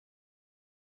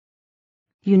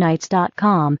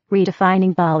Unites.com,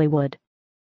 redefining Bollywood.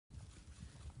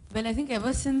 Well, I think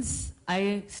ever since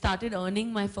I started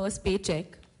earning my first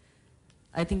paycheck,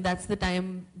 I think that's the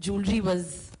time jewelry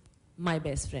was my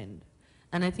best friend.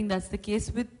 And I think that's the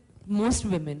case with most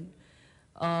women.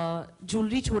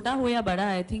 Jewelry छोटा हो या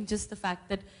बड़ा, I think just the fact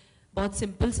that बहुत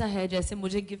simple सा है, जैसे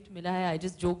मुझे gift मिला है, I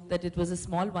just joked that it was a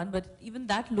small one, but even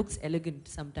that looks elegant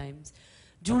sometimes.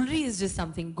 Jewelry is just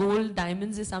something, gold,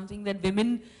 diamonds is something that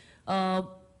women,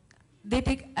 they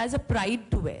take as a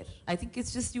pride to wear. I think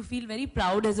it's just, you feel very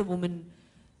proud as a woman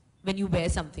when you wear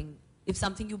something. If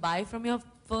something you buy from your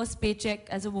first paycheck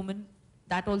as a woman,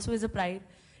 that also is a pride.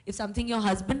 If something your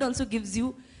husband also gives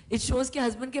you, it shows कि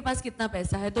husband के पास कितना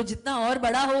पैसा है, तो जितना और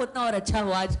बड़ा हो उतना और अच्छा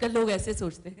हो. आजकल लोग ऐसे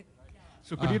सोचते हैं.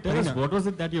 So could you tell us what was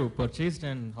it that you purchased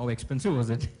and how expensive was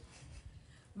it?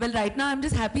 Well, right now I'm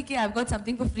just happy that I've got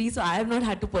something for free, so I have not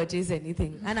had to purchase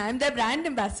anything. And I'm their brand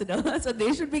ambassador, so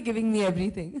they should be giving me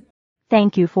everything.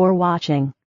 Thank you for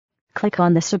watching. Click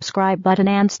on the subscribe button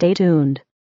and stay tuned.